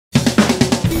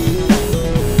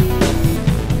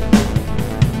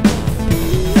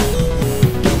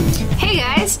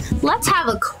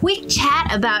a quick chat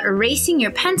about erasing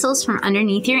your pencils from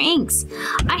underneath your inks.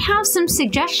 I have some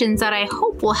suggestions that I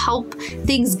hope will help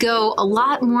things go a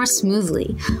lot more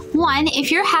smoothly. One,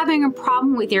 if you're having a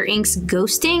problem with your inks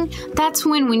ghosting, that's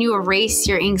when you erase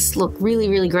your inks look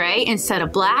really gray instead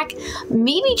of black.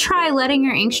 Maybe try letting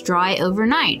your inks dry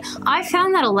overnight. I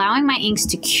found that allowing my inks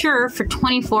to cure for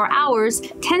 24 hours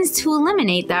tends to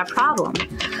eliminate that problem.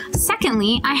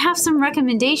 Secondly, I have some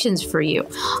recommendations for you.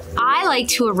 I like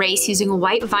to erase using a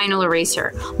white vinyl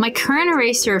eraser. My current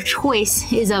eraser of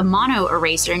choice is a mono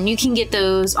eraser, and you can get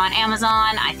those on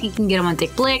Amazon. I think you can get them on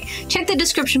Dick Blick. Check the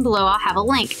description below, I'll have a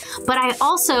link. But I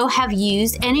also have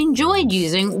used and enjoyed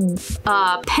using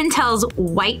Pentel's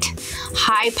white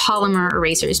high polymer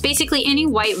erasers. Basically, any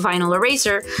white vinyl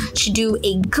eraser should do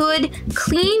a good,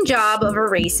 clean job of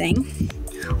erasing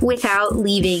without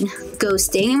leaving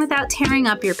ghosting and without tearing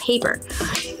up your paper.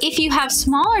 If you have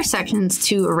smaller sections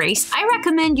to erase, I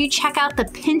recommend you check out the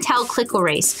Pentel Click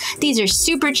Erase. These are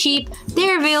super cheap.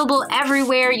 They're available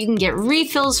everywhere. You can get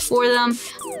refills for them.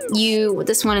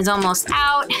 This one is almost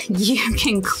out. You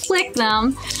can click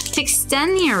them to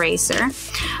extend the eraser.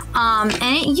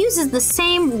 And it uses the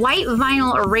same white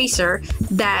vinyl eraser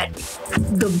that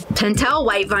the Pentel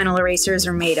white vinyl erasers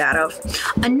are made out of.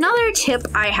 Another tip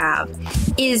I have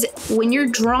is when you're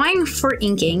drawing for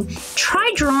inking,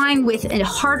 try drawing with a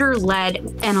harder lead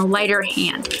and a lighter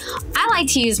hand. I like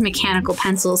to use mechanical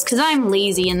pencils because I'm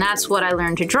lazy and that's what I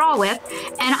learned to draw with,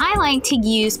 and I like to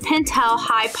use Pentel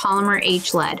High Polymer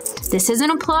H lead. This isn't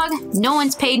a plug, no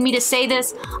one's paid me to say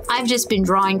this, I've just been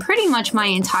drawing pretty much my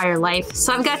entire life,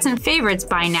 so I've got some favorites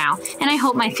by now, and I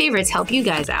hope my favorites help you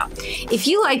guys out. If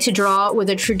you like to draw with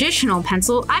a traditional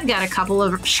pencil, I've got a couple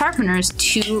of sharpeners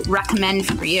to recommend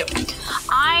for you.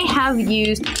 I have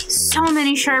used so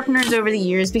many sharpeners over the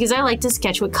years because I like to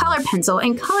sketch with color pencil,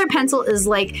 and color pencil is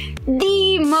like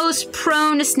the most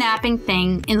prone to snapping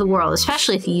thing in the world,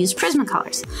 especially if you use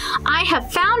Prismacolors. I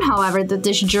have found, however, that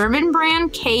this German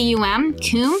brand, KUM,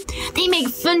 they make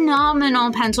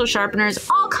phenomenal pencil sharpeners,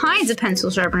 all kinds of pencil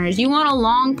sharpeners. You want a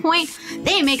long point?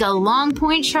 They make a long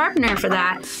point sharpener for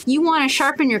that. You want to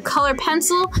sharpen your color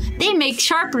pencil? They make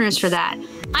sharpeners for that.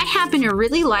 I happen to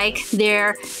really like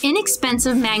their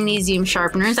inexpensive magnesium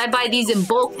sharpeners. I buy these in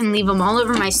bulk and leave them all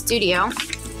over my studio.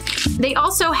 They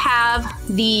also have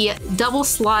the double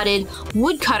slotted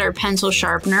woodcutter pencil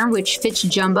sharpener, which fits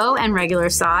jumbo and regular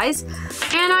size.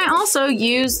 And I also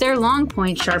use their long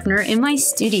point sharpener in my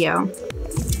studio.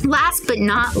 Last but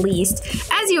not least,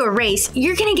 as you erase,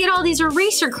 you're gonna get all these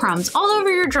eraser crumbs all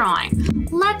over your drawing.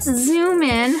 Let's zoom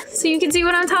in so you can see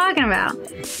what I'm talking about.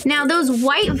 Now, those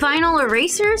white vinyl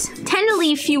erasers tend to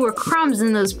leave fewer crumbs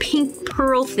than those pink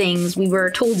pearl things we were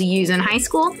told to use in high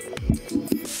school.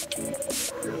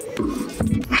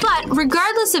 But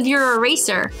regardless of your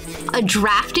eraser, a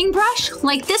drafting brush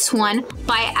like this one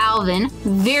by Alvin,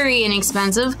 very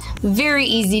inexpensive, very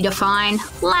easy to find,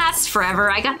 lasts forever.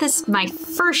 I got this my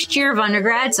first year of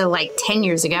undergrad, so like 10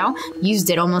 years ago. Used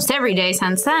it almost every day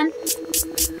since then.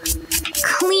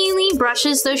 Cleanly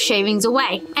brushes those shavings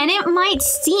away. And it might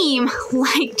seem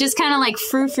like just kind of like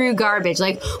frou-frou garbage.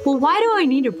 Like, well, why do I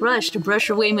need a brush to brush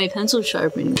away my pencil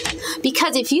sharpening?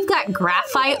 Because if you've got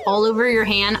graphite all over your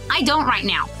hand, I don't right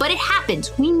now, but it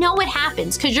happens. We know it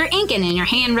happens because you're inking and your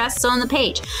hand rests on the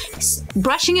page.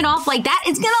 Brushing it off like that,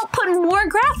 it's gonna put more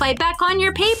graphite back on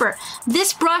your paper.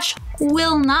 This brush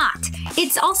will not.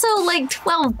 It's also like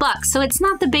 12 bucks, so it's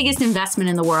not the biggest investment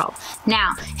in the world.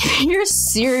 Now, if you're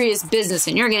serious business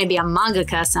and you're gonna be a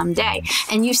mangaka someday,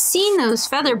 and you've seen those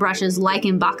feather brushes like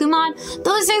in Bakuman,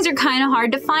 those things are kind of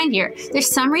hard to find here.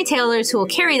 There's some retailers who will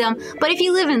carry them, but if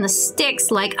you live in the sticks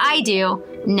like I do,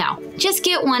 no. Just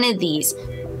get one of these.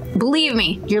 Believe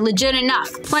me, you're legit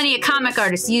enough. Plenty of comic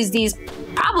artists use these,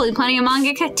 probably plenty of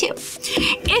mangaka too.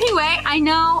 Anyway, I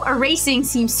know erasing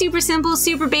seems super simple,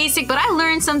 super basic, but I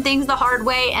learned some things the hard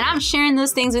way, and I'm sharing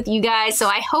those things with you guys, so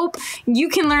I hope you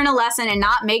can learn a lesson and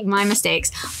not make my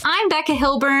mistakes. I'm Becca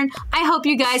Hilburn. I hope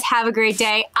you guys have a great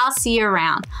day. I'll see you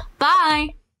around.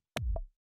 Bye!